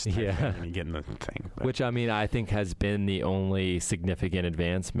thing and you get in the thing. But which, I mean, I think has been the only significant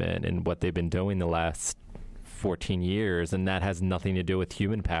advancement in what they've been doing the last 14 years, and that has nothing to do with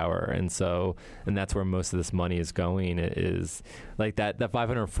human power. And so, and that's where most of this money is going. It is that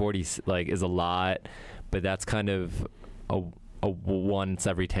 540 is a lot, but that's kind of a once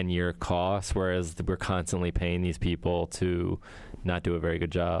every 10-year cost, whereas we're constantly paying these people to not do a very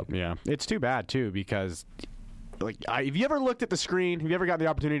good job. Yeah, it's too bad too, because have you ever looked at the screen? Have you ever gotten the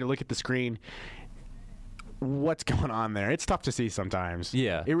opportunity to look at the screen? What's going on there? It's tough to see sometimes.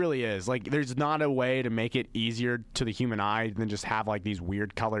 Yeah, it really is. There's not a way to make it easier to the human eye than just have these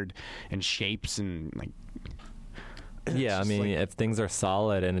weird colored and shapes and yeah, I mean, if things are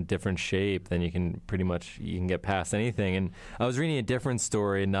solid and a different shape, then you can get past anything. And I was reading a different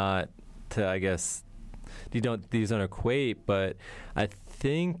story, not to, I guess, these don't equate, but I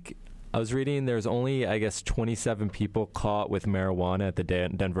think I was reading there's only, I guess, 27 people caught with marijuana at the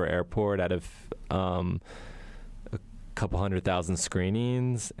Denver airport out of a couple 100,000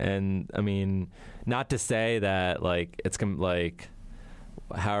 screenings. And I mean, not to say that it's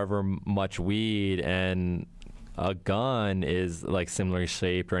however much weed and a gun is similarly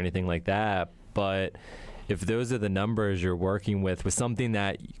shaped or anything like that, but if those are the numbers you're working with something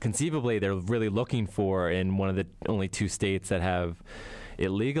that conceivably they're really looking for in one of the only 2 states that have it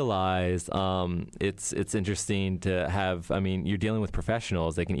legalized, it's interesting to have. I mean, you're dealing with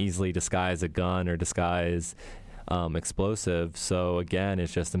professionals; they can easily disguise a gun or disguise explosive. So again,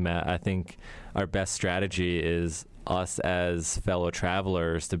 it's just I think our best strategy is us as fellow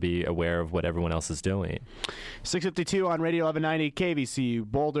travelers to be aware of what everyone else is doing. 6:52 on Radio 1190 KVCU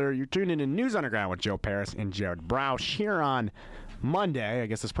Boulder. You're tuned in to News Underground with Joe Parris and Jared Browsh here on Monday. I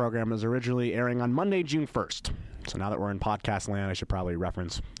guess this program was originally airing on Monday, June 1st. So now that we're in podcast land, I should probably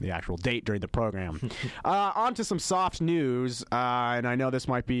reference the actual date during the program. On to some soft news, and I know this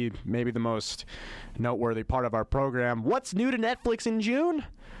might be maybe the most noteworthy part of our program. What's new to Netflix in June?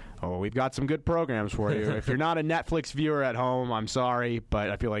 Oh, we've got some good programs for you. If you're not a Netflix viewer at home, I'm sorry,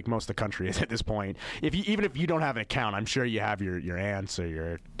 but I feel like most of the country is at this point. Even if you don't have an account, I'm sure you have your aunts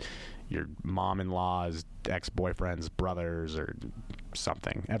or your mom-in-law's ex-boyfriend's brothers or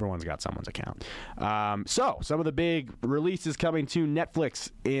something. Everyone's got someone's account. So some of the big releases coming to Netflix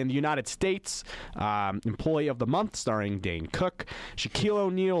in the United States. Employee of the Month starring Dane Cook. Shaquille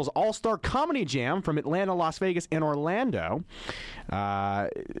O'Neal's All-Star Comedy Jam from Atlanta, Las Vegas, and Orlando.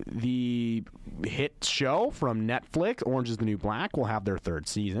 The hit show from Netflix, Orange is the New Black, will have their third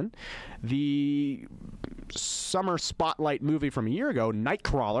season. The summer spotlight movie from a year ago,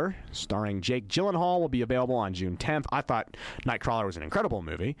 Nightcrawler, starring Jake Gyllenhaal, will be available on June 10th. I thought Nightcrawler was an incredible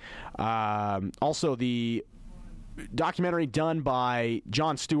movie. Also, the documentary done by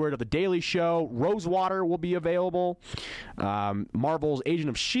Jon Stewart of The Daily Show, Rosewater, will be available. Marvel's Agent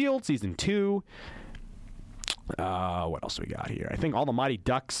of S.H.I.E.L.D. Season 2. What else we got here? I think all the Mighty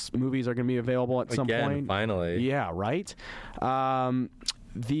Ducks movies are going to be available at some point. Finally. Yeah, right?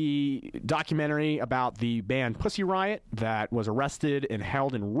 The documentary about the band Pussy Riot that was arrested and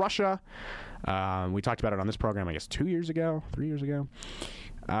held in Russia. We talked about it on this program, I guess, 3 years ago.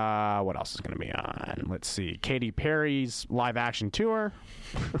 What else is going to be on? Let's see. Katy Perry's live-action tour.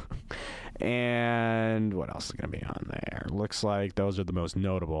 And what else is going to be on there? Looks like those are the most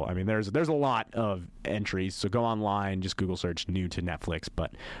notable. I mean, there's a lot of entries, so go online, just Google search new to Netflix.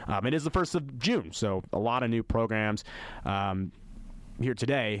 But it is the 1st of June, so a lot of new programs here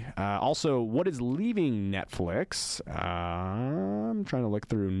today. Also, what is leaving Netflix? I'm trying to look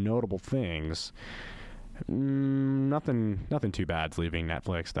through notable things. Nothing too bad's leaving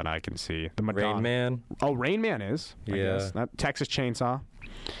Netflix that I can see. The Madonna. Rain Man. Oh, Rain Man is. I guess. Texas Chainsaw.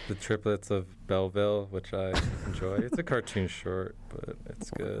 The Triplets of Belleville, which I enjoy. It's a cartoon short, but it's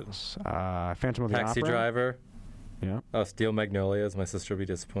good. Phantom of the Opera. Taxi Driver. Yeah. Oh, Steel Magnolias. My sister would be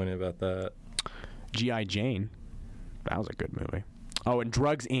disappointed about that. G.I. Jane. That was a good movie. Oh, and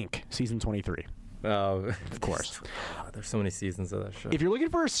Drugs, Inc., Season 23. Oh, of course. There's so many seasons of that show. If you're looking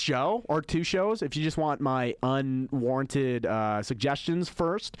for a show or two shows, if you just want my unwarranted suggestions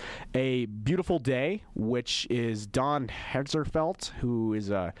first, A Beautiful Day, which is Don Hertzfeldt, who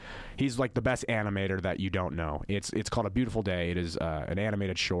is he's like the best animator that you don't know. It's called A Beautiful Day. It is an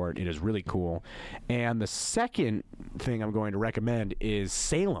animated short. It is really cool. And the second thing I'm going to recommend is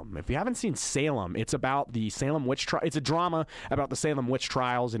Salem. If you haven't seen Salem, it's about the Salem witch trial. It's a drama about the Salem witch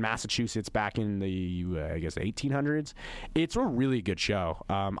trials in Massachusetts back in the I guess 1800s. It's a really good show.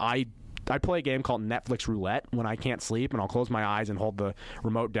 I play a game called Netflix Roulette when I can't sleep, and I'll close my eyes and hold the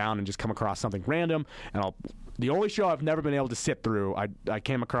remote down and just come across something random. And the only show I've never been able to sit through, I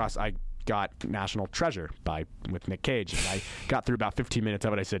came across. I got National Treasure with Nick Cage, and I got through about 15 minutes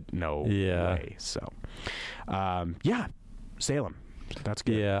of it. I said no way. So, Salem. That's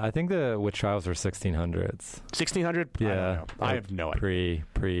good. Yeah, I think the witch trials were 1600s. 1600? Yeah, I don't know. I have no idea.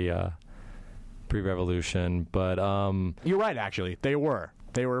 Pre-revolution, but you're right. Actually, they were.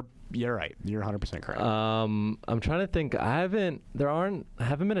 You're right. You're 100% correct. I'm trying to think. Haven't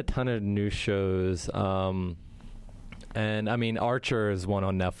been a ton of new shows. And I mean, Archer is one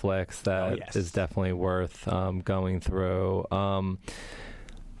on Netflix that is definitely worth going through. There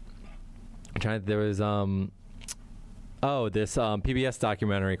was this PBS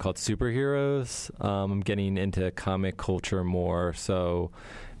documentary called Superheroes. I'm getting into comic culture more, so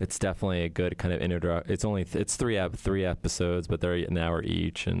it's definitely a good kind of it's three episodes, but they're an hour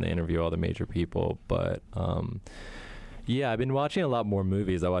each, and they interview all the major people. But I've been watching a lot more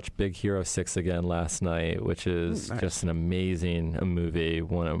movies. I watched Big Hero 6 again last night, which is just an amazing movie.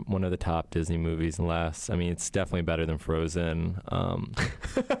 One of the top Disney movies in the last. I mean, it's definitely better than Frozen.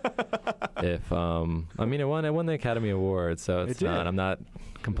 It won the Academy Award, so it's not. I'm not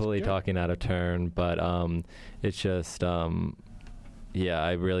completely talking out of turn, but it's just.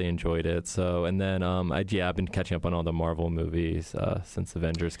 I really enjoyed it. So, and then I've been catching up on all the Marvel movies since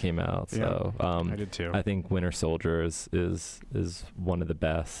Avengers came out. So I did too. I think Winter Soldier is one of the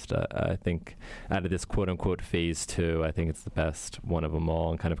best. I think out of this quote unquote phase 2, I think it's the best one of them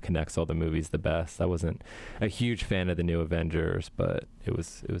all, and kind of connects all the movies the best. I wasn't a huge fan of the new Avengers, but it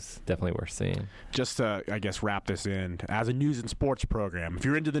was definitely worth seeing. Just to, I guess, wrap this in, as a news and sports program, if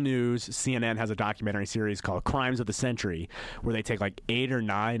you're into the news, CNN has a documentary series called Crimes of the Century, where they take like 8 or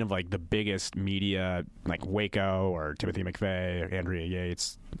 9 of like the biggest media, like Waco or Timothy McVeigh or Andrea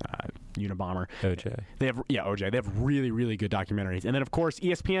Yates, Unabomber. OJ. OJ. They have really, really good documentaries. And then, of course,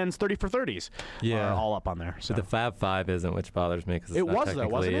 ESPN's 30 for 30s are all up on there. So. But the Fab Five isn't, which bothers me. Cause it was, though,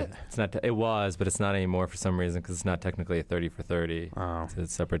 wasn't it? It's not. It was, but it's not anymore for some reason because it's not technically a 30 for 30. Oh. It's a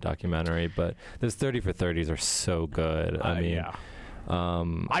separate documentary. But those 30 for 30s are so good. I mean,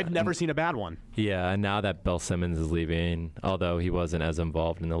 I've never seen a bad one. Yeah, and now that Bill Simmons is leaving, although he wasn't as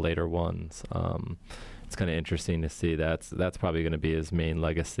involved in the later ones, it's kind of interesting to see. That's probably going to be his main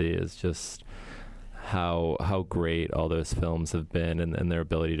legacy, is just how great all those films have been, and their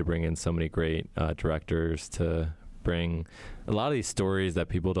ability to bring in so many great directors to bring a lot of these stories that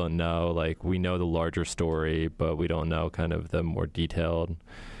people don't know. Like, we know the larger story, but we don't know kind of the more detailed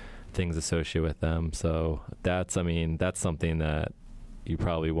things associated with them. So that's something that you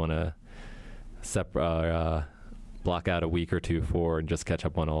probably want to block out a week or two for and just catch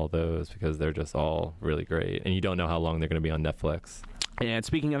up on all those, because they're just all really great, and you don't know how long they're going to be on Netflix. And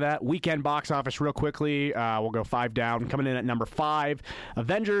speaking of that, weekend box office real quickly, we'll go 5 down. Coming in at number 5,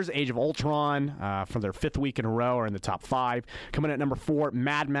 Avengers Age of Ultron, for their 5th week in a row, are in the top 5. Coming in at number 4,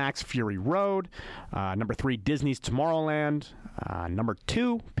 Mad Max Fury Road. Number 3, Disney's Tomorrowland. Number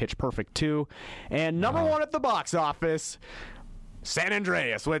 2, Pitch Perfect 2. And number 1 at the box office, San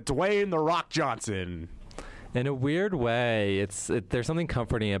Andreas with Dwayne The Rock Johnson. In a weird way, there's something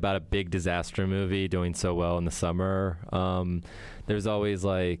comforting about a big disaster movie doing so well in the summer. There's always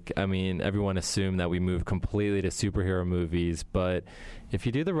everyone assumed that we moved completely to superhero movies, but if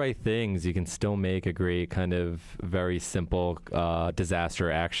you do the right things, you can still make a great kind of very simple disaster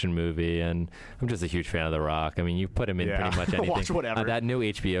action movie. And I'm just a huge fan of The Rock. I mean, you put him in pretty much anything. Watch whatever. That new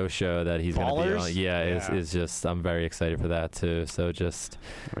HBO show that he's going to be on, is just, I'm very excited for that too. So just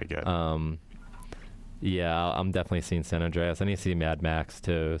very good. Yeah, I'm definitely seeing San Andreas. I need to see Mad Max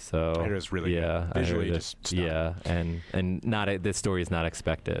too. So it is really good. Visually, just stunning. Yeah, and not this story is not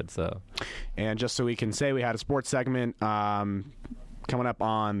expected. So, and just so we can say, we had a sports segment coming up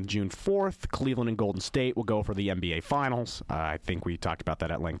on June 4th. Cleveland and Golden State will go for the NBA Finals. I think we talked about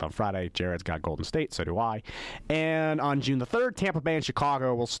that at length on Friday. Jared's got Golden State, so do I. And on June the 3rd, Tampa Bay and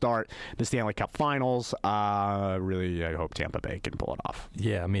Chicago will start the Stanley Cup Finals. I hope Tampa Bay can pull it off.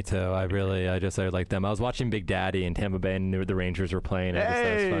 Yeah, me too. I like them. I was watching Big Daddy, and Tampa Bay and the Rangers were playing. I just thought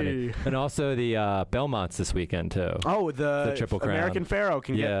it was funny. And also the Belmonts this weekend too. Oh, the Triple Crown. American Pharaoh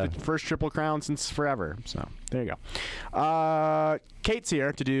can get the first Triple Crown since forever. So there you go. Kate's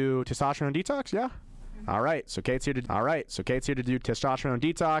here to do testosterone detox, yeah? All right, so Kate's here to do testosterone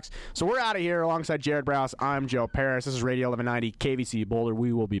detox. So we're out of here alongside Jared Browsh. I'm Joe Parris. This is Radio 1190 KVCU Boulder.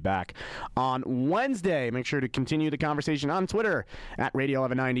 We will be back on Wednesday. Make sure to continue the conversation on Twitter at Radio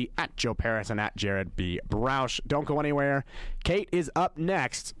 1190, at Joe Parris, and at Jared B. Browsh. Don't go anywhere. Kate is up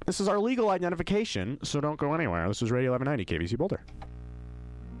next. This is our legal identification, so don't go anywhere. This is Radio 1190 KVCU Boulder.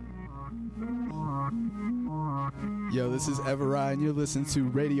 Yo, this is Everai, and you're listening to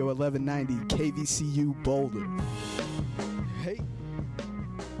Radio 1190 KVCU Boulder. Hey.